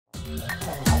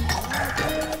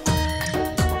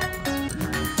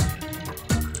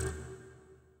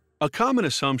A common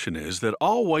assumption is that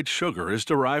all white sugar is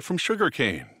derived from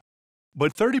sugarcane.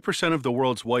 But 30% of the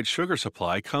world's white sugar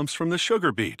supply comes from the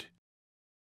sugar beet.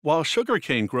 While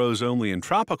sugarcane grows only in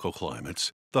tropical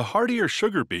climates, the hardier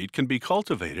sugar beet can be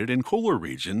cultivated in cooler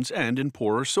regions and in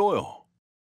poorer soil.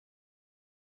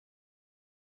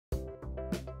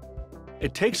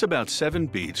 It takes about 7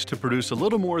 beets to produce a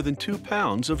little more than 2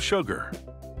 pounds of sugar.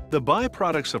 The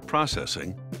byproducts of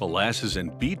processing, molasses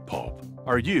and beet pulp,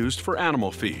 are used for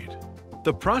animal feed.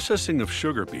 The processing of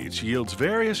sugar beets yields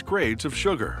various grades of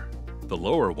sugar. The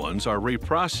lower ones are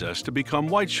reprocessed to become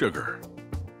white sugar.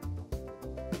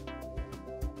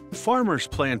 Farmers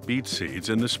plant beet seeds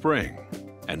in the spring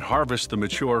and harvest the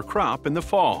mature crop in the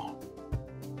fall.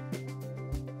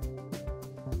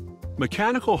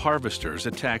 Mechanical harvesters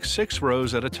attack 6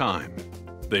 rows at a time.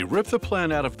 They rip the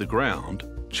plant out of the ground,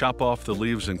 chop off the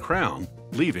leaves and crown,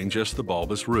 leaving just the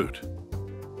bulbous root.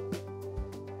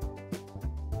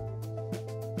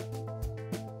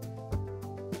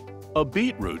 A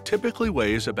beetroot typically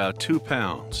weighs about 2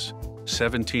 pounds.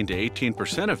 17 to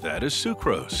 18% of that is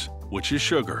sucrose, which is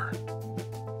sugar.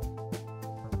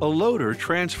 A loader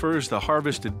transfers the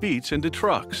harvested beets into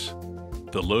trucks.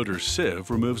 The loader's sieve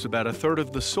removes about 1/3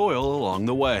 of the soil along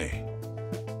the way.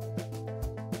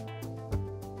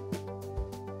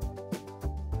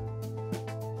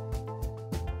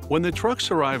 When the trucks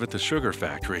arrive at the sugar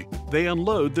factory, they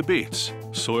unload the beets,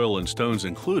 soil and stones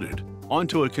included,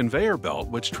 onto a conveyor belt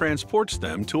which transports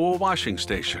them to a washing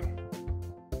station.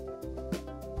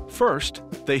 First,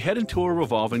 they head into a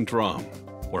revolving drum,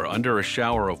 where under a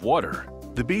shower of water,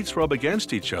 the beets rub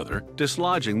against each other,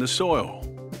 dislodging the soil.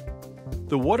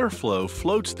 The water flow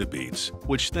floats the beets,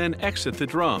 which then exit the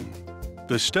drum.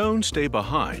 The stones stay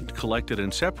behind, collected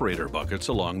in separator buckets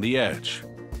along the edge.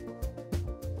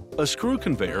 A screw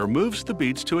conveyor moves the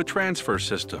beets to a transfer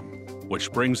system,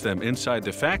 which brings them inside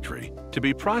the factory to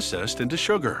be processed into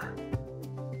sugar.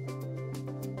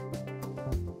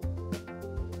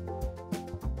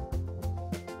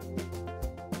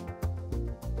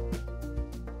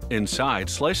 Inside,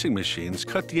 slicing machines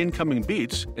cut the incoming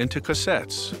beets into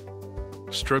cassettes,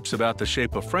 strips about the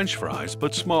shape of French fries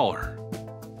but smaller.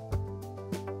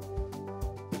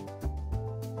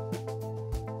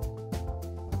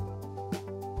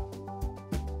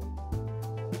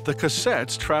 The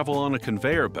cassettes travel on a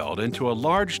conveyor belt into a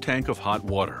large tank of hot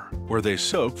water, where they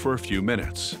soak for a few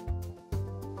minutes.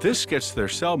 This gets their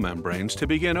cell membranes to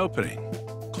begin opening,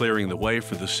 clearing the way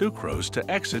for the sucrose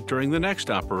to exit during the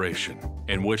next operation,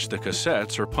 in which the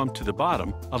cassettes are pumped to the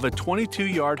bottom of a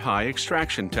 22-yard-high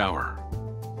extraction tower.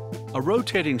 A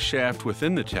rotating shaft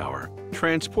within the tower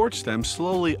transports them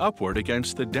slowly upward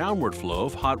against the downward flow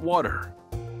of hot water.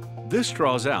 This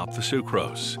draws out the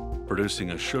sucrose,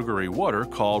 producing a sugary water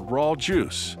called raw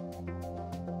juice.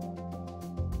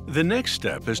 The next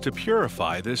step is to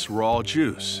purify this raw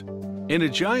juice. In a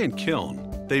giant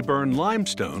kiln, they burn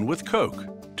limestone with coke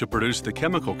to produce the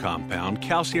chemical compound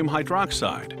calcium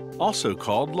hydroxide, also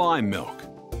called lime milk.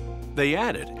 They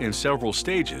add it in several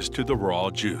stages to the raw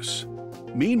juice.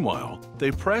 Meanwhile,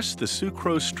 they press the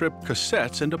sucrose-stripped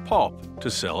cassettes into pulp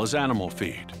to sell as animal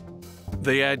feed.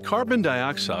 They add carbon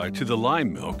dioxide to the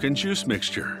lime milk and juice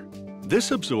mixture.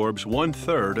 This absorbs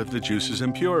 1/3 of the juice's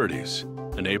impurities,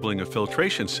 enabling a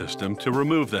filtration system to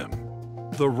remove them.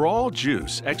 The raw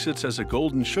juice exits as a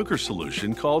golden sugar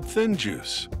solution called thin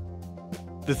juice.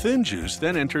 The thin juice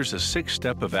then enters a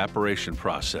 6-step evaporation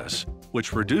process,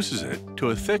 which reduces it to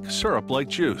a thick syrup-like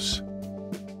juice.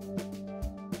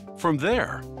 From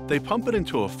there, they pump it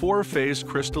into a 4-phase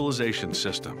crystallization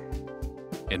system.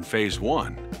 In phase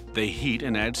 1, they heat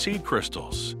and add seed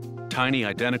crystals, tiny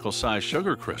identical-sized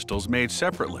sugar crystals made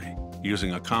separately,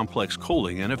 using a complex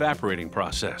cooling and evaporating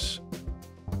process.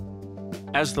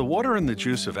 As the water in the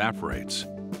juice evaporates,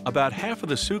 about half of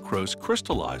the sucrose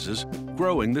crystallizes,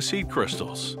 growing the seed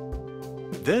crystals.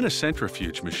 Then a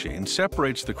centrifuge machine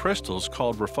separates the crystals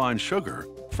called refined sugar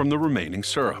from the remaining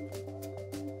syrup.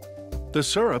 The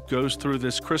syrup goes through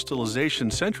this crystallization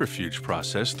centrifuge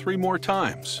process 3 more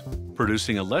times,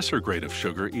 producing a lesser grade of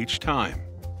sugar each time.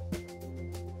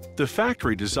 The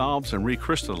factory dissolves and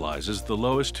recrystallizes the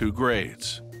lowest 2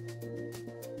 grades.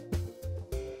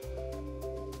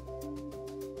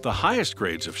 The highest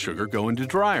grades of sugar go into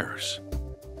dryers.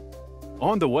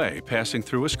 On the way, passing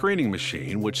through a screening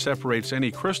machine which separates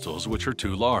any crystals which are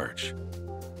too large.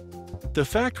 The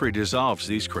factory dissolves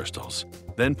these crystals,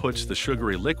 then puts the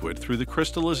sugary liquid through the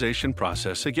crystallization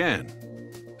process again.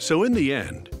 So in the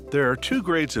end, There are two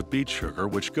grades of beet sugar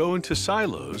which go into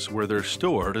silos where they're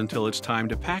stored until it's time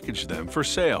to package them for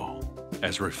sale,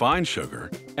 as refined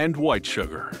sugar and white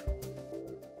sugar.